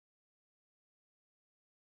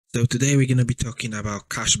So today we're going to be talking about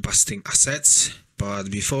cache busting assets,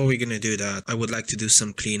 but before we're going to do that, I would like to do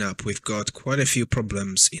some cleanup. We've got quite a few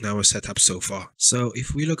problems in our setup so far. So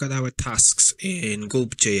if we look at our tasks in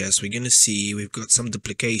gulp.js, we're going to see we've got some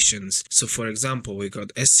duplications. So for example, we've got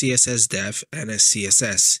SCSS dev and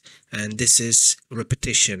SCSS, and this is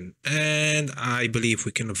repetition, and I believe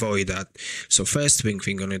we can avoid that. So first thing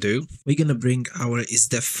we're going to do, we're going to bring our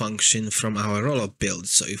isDev function from our rollup build.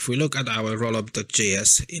 So if we look at our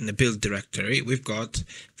rollup.js in the build directory, we've got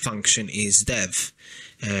function isDev,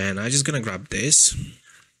 and I'm just going to grab this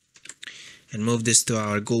and move this to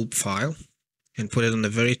our gulp file and put it on the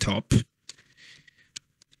very top.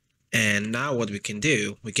 And now what we can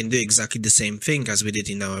do exactly the same thing as we did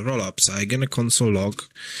in our rollup. So I'm gonna console log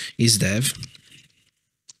isDev,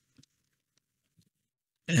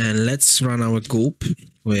 and let's run our gulp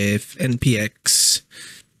with npx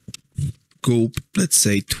gulp, let's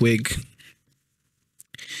say twig,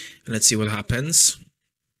 and let's see what happens.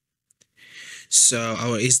 So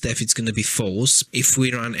our isDev is gonna be false. If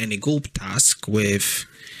we run any gulp task with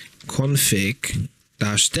config-dev,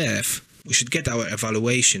 we should get our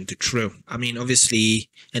evaluation to true. I mean, obviously,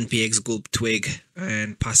 npx gulp twig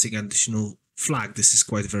and passing additional flag, this is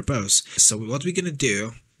quite verbose. So what we're going to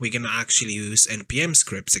do, we're going to actually use npm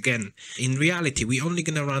scripts again. In reality, we're only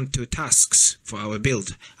going to run two tasks for our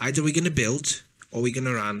build. Either we're going to build or we're going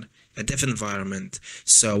to run a dev environment.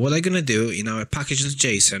 So what I'm going to do in our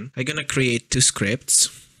package.json, I'm going to create two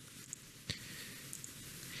scripts.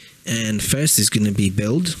 And first is going to be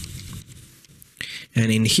build. And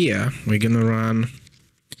in here, we're going to run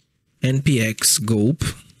npx gulp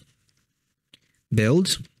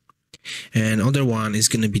build, and other one is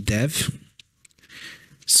going to be dev.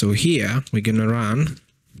 So here, we're going to run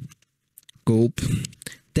gulp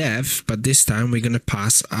dev, but this time we're going to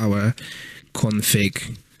pass our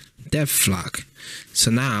config dev flag. So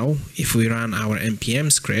now, if we run our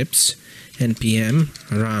npm scripts, npm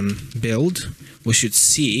run build, we should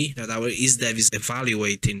see that our isDev is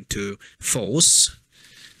evaluating to false.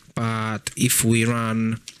 But if we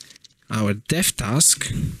run our dev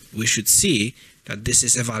task, we should see that this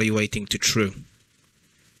is evaluating to true.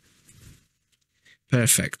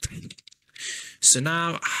 Perfect. So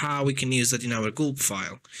now how we can use that in our gulp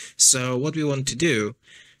file. So what we want to do,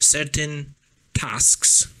 certain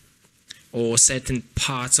tasks or certain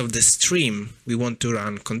parts of the stream we want to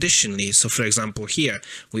run conditionally. So for example here,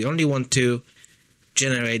 we only want to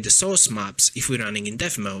generate the source maps if we're running in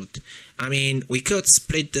dev mode. I mean, we could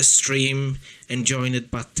split the stream and join it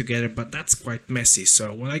back together, but that's quite messy.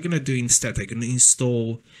 So what I'm gonna do instead, I'm gonna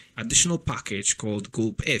install additional package called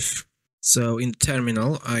gulp-if. So in the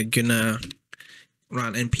terminal, I'm gonna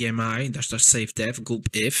run npm-i-save dev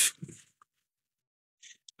gulp-if.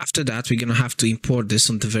 After that, we're gonna have to import this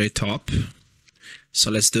on the very top. So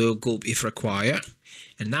let's do gulp-if require,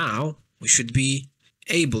 and now we should be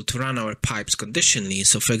able to run our pipes conditionally.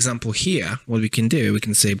 So for example here, what we can do, we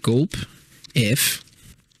can say gulp-if,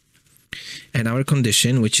 and our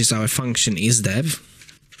condition, which is our function isDev,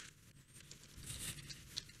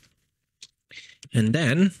 and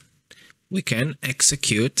then we can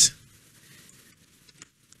execute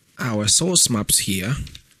our source maps here,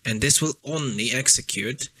 and this will only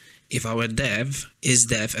execute if our dev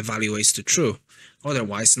isDev evaluates to true.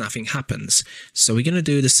 Otherwise nothing happens. So we're gonna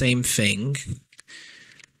do the same thing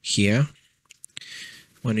here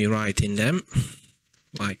when we write in them,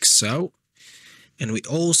 like so. And we're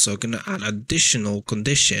also gonna add additional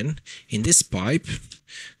condition in this pipe.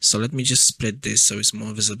 So let me just split this so it's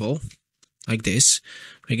more visible, like this.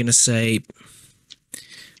 We're gonna say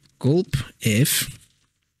gulp-if.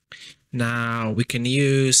 Now we can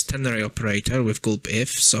use ternary operator with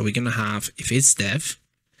gulp-if. So we're gonna have if it's dev,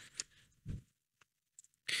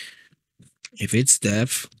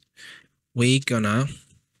 we're gonna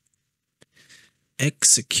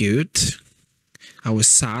execute our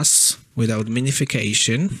Sass without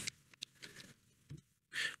minification.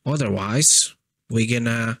 Otherwise, we're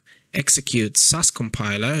gonna execute Sass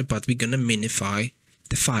compiler, but we're gonna minify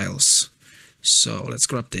the files. So let's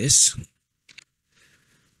grab this,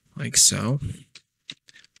 like so,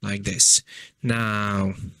 like this.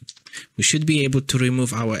 Now, we should be able to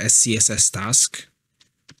remove our SCSS task.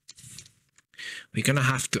 We're gonna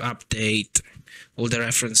have to update all the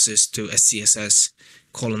references to SCSS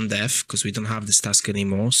 :dev because we don't have this task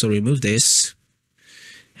anymore. So remove this.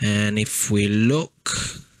 And if we look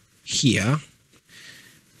here,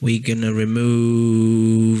 we're gonna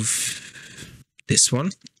remove this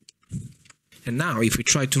one. And now if we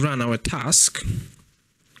try to run our task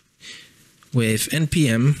with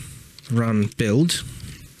npm run build,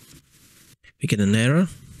 we get an error.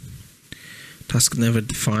 task never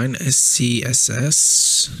defined,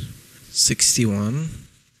 SCSS 61.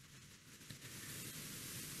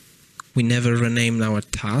 We never renamed our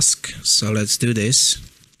task, so let's do this.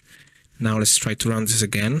 Now let's try to run this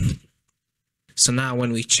again. So now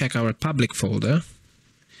when we check our public folder,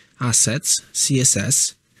 assets,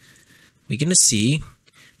 CSS, we're gonna see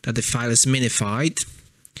that the file is minified,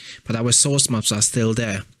 but our source maps are still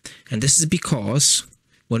there. And this is because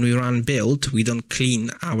when we run build, we don't clean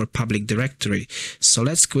our public directory. So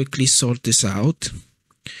let's quickly sort this out.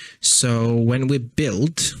 So when we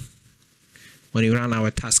build, when we run our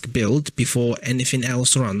task build, before anything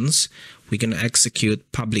else runs, we're gonna execute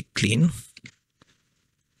public clean,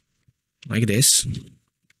 like this.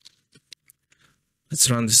 Let's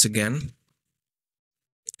run this again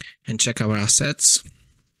and check our assets.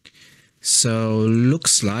 So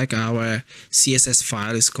looks like our CSS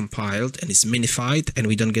file is compiled and is minified and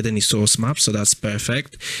we don't get any source map, so that's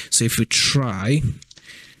perfect. So if we try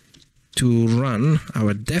to run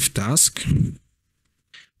our dev task,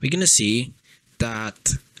 we're gonna see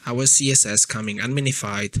that our CSS coming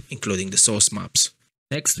unminified, including the source maps.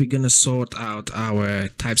 Next, we're gonna sort out our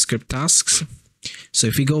Typescript tasks. So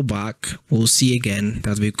if we go back, we'll see again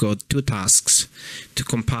that we've got two tasks to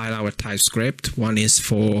compile our TypeScript. One is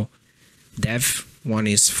for dev, one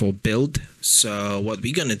is for build. So what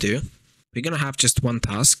we're gonna do, we're gonna have just one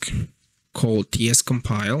task called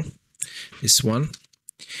tscompile, this one,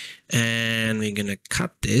 and we're gonna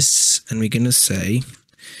cut this and we're gonna say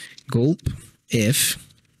gulp if,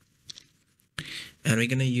 and we're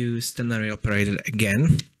gonna use ternary operator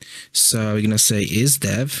again. So we're gonna say is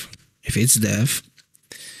dev. If it's dev,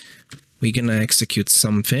 we're gonna execute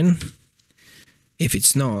something. If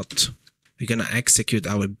it's not, we're gonna execute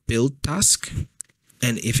our build task.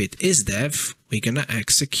 And if it is dev, we're gonna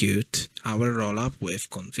execute our rollup with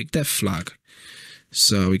config dev flag.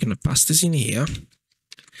 So we're gonna pass this in here,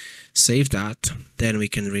 save that, then we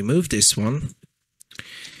can remove this one.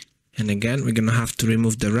 And again, we're gonna have to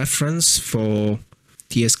remove the reference for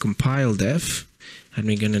tscompile dev, and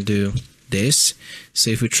we're gonna do this. So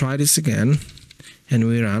if we try this again and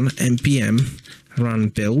we run npm run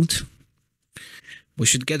build, we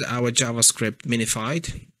should get our JavaScript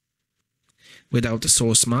minified without the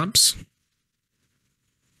source maps.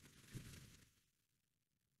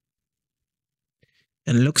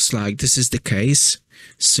 And looks like this is the case.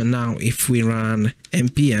 So now if we run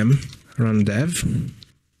npm run dev,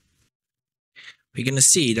 we're gonna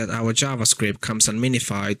see that our JavaScript comes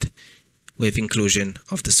unminified with inclusion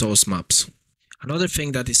of the source maps. Another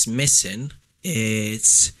thing that is missing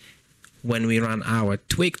is when we run our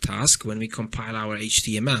twig task, when we compile our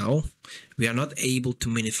HTML, we are not able to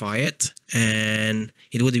minify it, and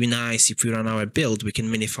it would be nice if we run our build, we can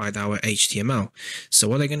minify our HTML. So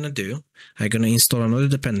what I'm gonna do, I'm gonna install another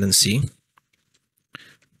dependency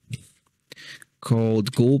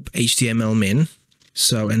called gulp HTML min.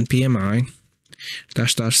 So npmi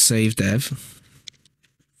 -- save dev.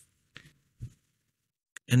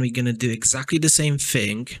 And we're gonna do exactly the same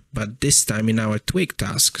thing, but this time in our twig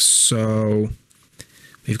task. So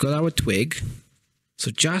we've got our twig.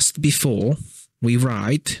 So just before we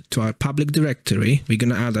write to our public directory, we're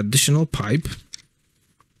gonna add additional pipe.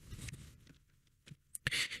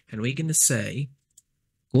 And we're gonna say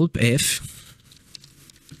gulp if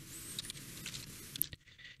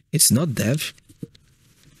it's not dev,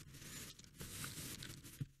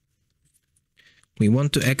 we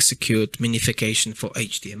want to execute minification for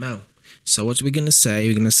HTML. So what we're gonna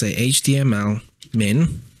say, HTML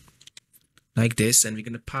min, like this, and we're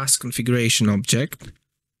gonna pass configuration object.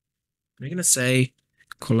 We're gonna say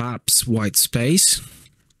collapse white space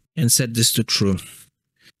and set this to true.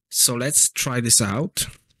 So let's try this out.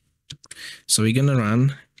 So we're gonna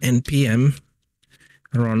run npm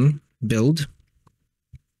run build,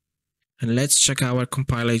 and let's check our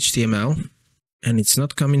compile HTML. And it's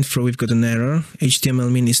not coming through. We've got an error. HTML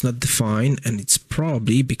min is not defined, and it's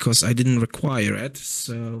probably because I didn't require it.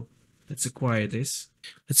 So let's acquire this.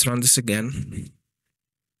 Let's run this again.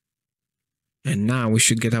 And now we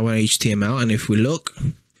should get our HTML. And if we look,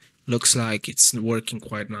 looks like it's working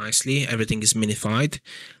quite nicely. Everything is minified.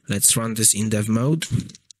 Let's run this in dev mode.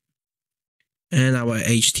 And our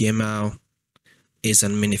HTML is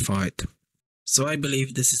unminified. So I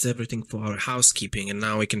believe this is everything for our housekeeping, and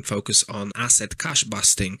now we can focus on asset cache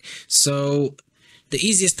busting. So the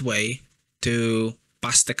easiest way to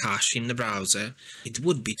bust the cache in the browser, it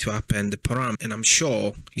would be to append the param, and I'm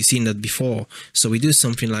sure you've seen that before. So we do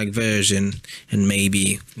something like version and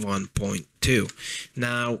maybe 1.2.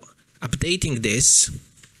 Now updating this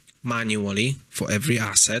manually for every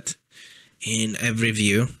asset in every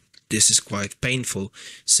view this is quite painful.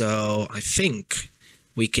 So I think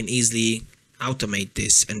we can easily automate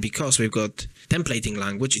this, and because we've got templating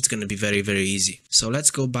language, it's going to be very, very easy. So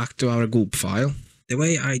let's go back to our gulp file. The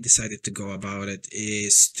way I decided to go about it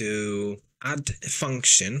is to add a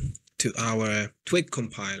function to our Twig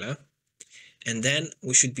compiler, and then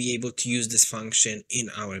we should be able to use this function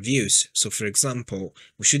in our views. So for example,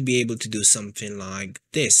 we should be able to do something like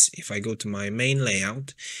this. If I go to my main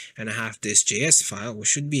layout and I have this JS file, we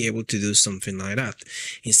should be able to do something like that.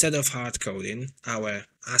 Instead of hard coding our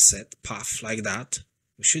asset path like that,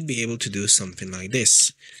 we should be able to do something like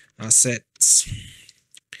this. Assets,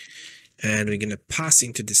 and we're going to pass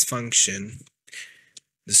into this function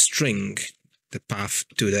the string, the path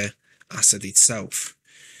to the asset itself.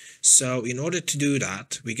 So in order to do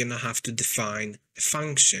that, we're going to have to define a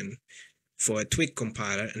function for a Twig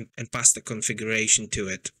compiler and pass the configuration to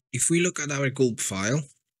it. If we look at our gulp file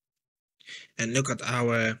and look at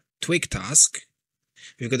our Twig task,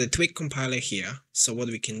 we've got a Twig compiler here. So what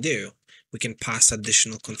we can do, we can pass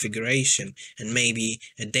additional configuration and maybe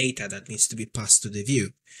a data that needs to be passed to the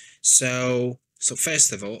view. So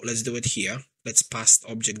first of all, let's do it here. Let's pass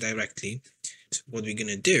the object directly. So what we're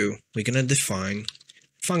going to do, we're going to define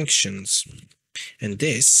functions, and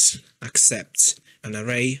this accepts an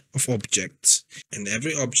array of objects, and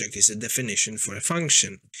every object is a definition for a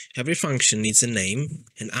function. Every function needs a name,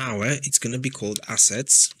 and it's going to be called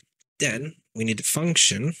assets. Then we need a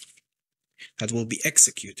function that will be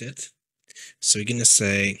executed. So we're going to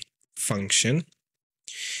say function,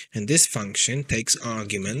 and this function takes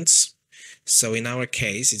arguments. So in our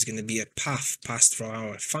case, it's going to be a path passed for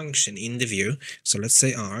our function in the view. So let's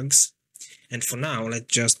say args. And for now, let's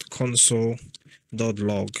just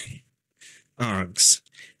console.log args.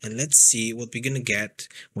 And let's see what we're going to get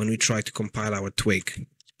when we try to compile our Twig.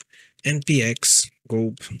 npx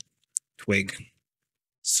gulp twig.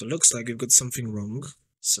 So looks like we've got something wrong.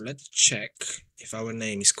 So let's check if our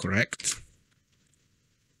name is correct.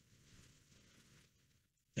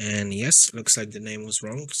 And yes, looks like the name was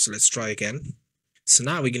wrong. So let's try again. So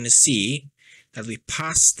now we're going to see that we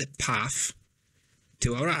pass the path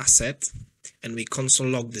to our asset, and we console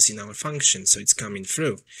log this in our function, so it's coming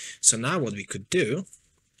through. So now what we could do,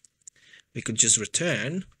 we could just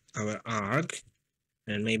return our arg,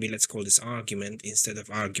 and maybe let's call this argument instead of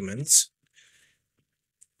arguments,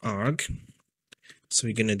 arg. So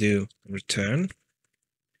we're going to do return,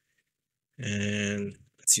 and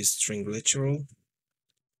let's use string literal.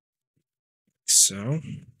 So,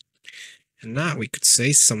 and now we could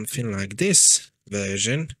say something like this,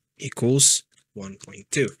 version equals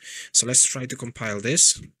 1.2. So let's try to compile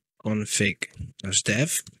this,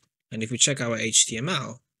 config-dev, and if we check our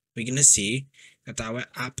HTML, we're going to see that our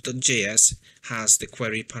app.js has the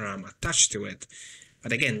query param attached to it.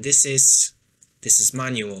 But again, this is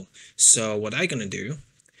manual. So what I'm going to do,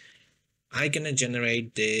 I'm going to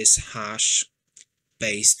generate this hash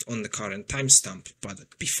based on the current timestamp.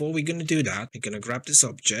 But before we're going to do that, we're going to grab this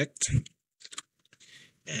object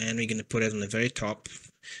and we're going to put it on the very top.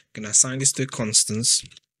 Going to assign this to a constant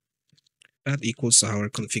that equals our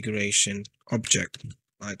configuration object,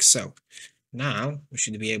 like so. Now we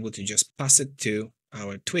should be able to just pass it to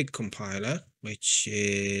our Twig compiler, which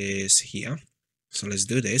is here. So let's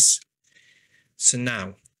do this. So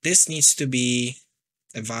now this needs to be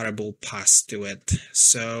a variable passed to it.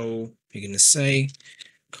 So we're going to say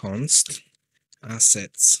const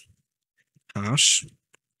assets hash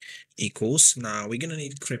equals. Now we're going to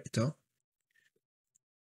need crypto.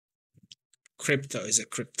 Crypto is a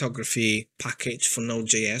cryptography package for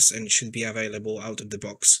Node.js and it should be available out of the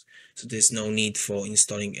box. So there's no need for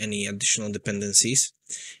installing any additional dependencies.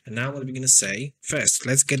 And now what we're going to say, first,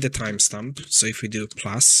 let's get the timestamp. So if we do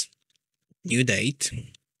plus new date,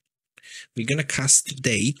 we're going to cast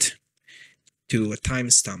date to a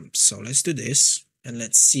timestamp. So let's do this and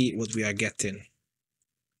let's see what we are getting.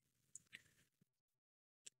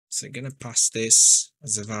 So I'm going to pass this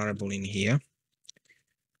as a variable in here,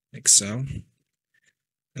 like so.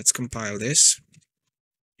 Let's compile this.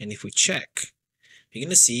 And if we check, you're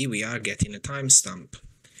going to see we are getting a timestamp.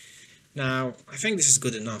 Now, I think this is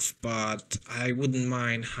good enough, but I wouldn't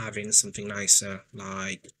mind having something nicer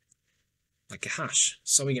like a hash.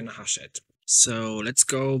 So we're going to hash it. So let's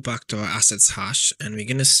go back to our assets hash and we're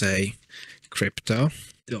going to say crypto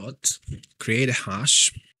dot create a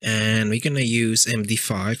hash, and we're going to use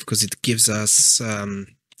MD5 because it gives us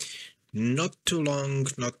not too long,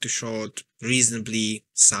 not too short, reasonably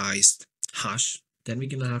sized hash. Then we're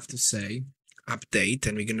going to have to say update,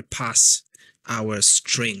 and we're going to pass our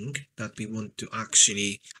string that we want to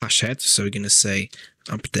actually hash it. So we're going to say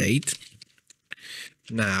update.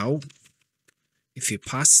 Now If you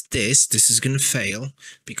pass this, this is going to fail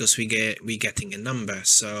because we're getting a number.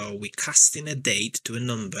 So we cast in a date to a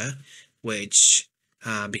number, which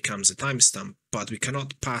becomes a timestamp, but we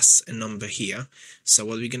cannot pass a number here. So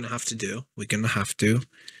what we're going to have to do, we're going to have to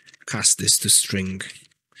cast this to string.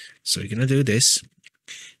 So we're going to do this.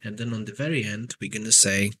 And then on the very end, we're going to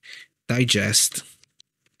say digest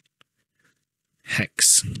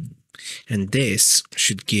hex. And this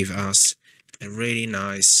should give us a really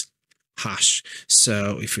nice hash.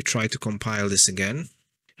 So if we try to compile this again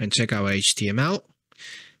and check our HTML,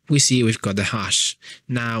 we see we've got the hash.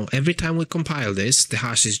 Now, every time we compile this, the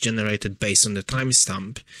hash is generated based on the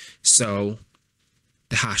timestamp. So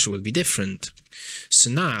the hash will be different. So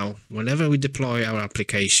now, whenever we deploy our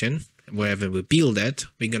application, wherever we build it,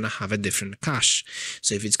 we're going to have a different cache.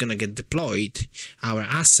 So if it's going to get deployed, our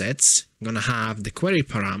assets are going to have the query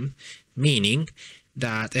param, meaning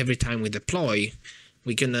that every time we deploy,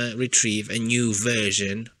 we're going to retrieve a new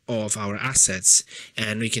version of our assets.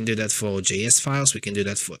 And we can do that for JS files, we can do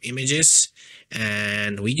that for images,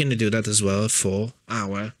 and we're going to do that as well for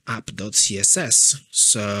our app.css.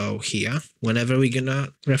 So here, whenever we're going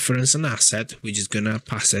to reference an asset, we're just going to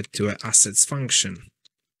pass it to an assets function.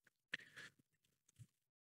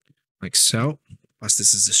 Like so, pass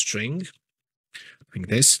this as a string, like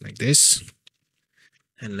this.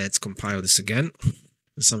 And let's compile this again.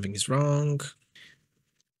 Something is wrong.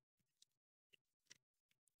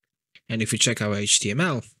 And if we check our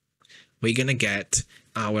HTML, we're going to get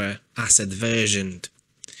our asset versioned.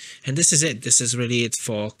 And this is it. This is really it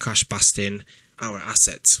for cache busting our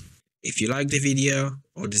assets. If you like the video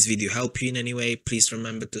or this video helped you in any way, please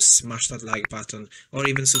remember to smash that like button or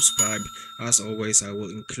even subscribe. As always, I will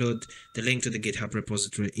include the link to the GitHub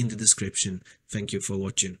repository in the description. Thank you for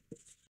watching.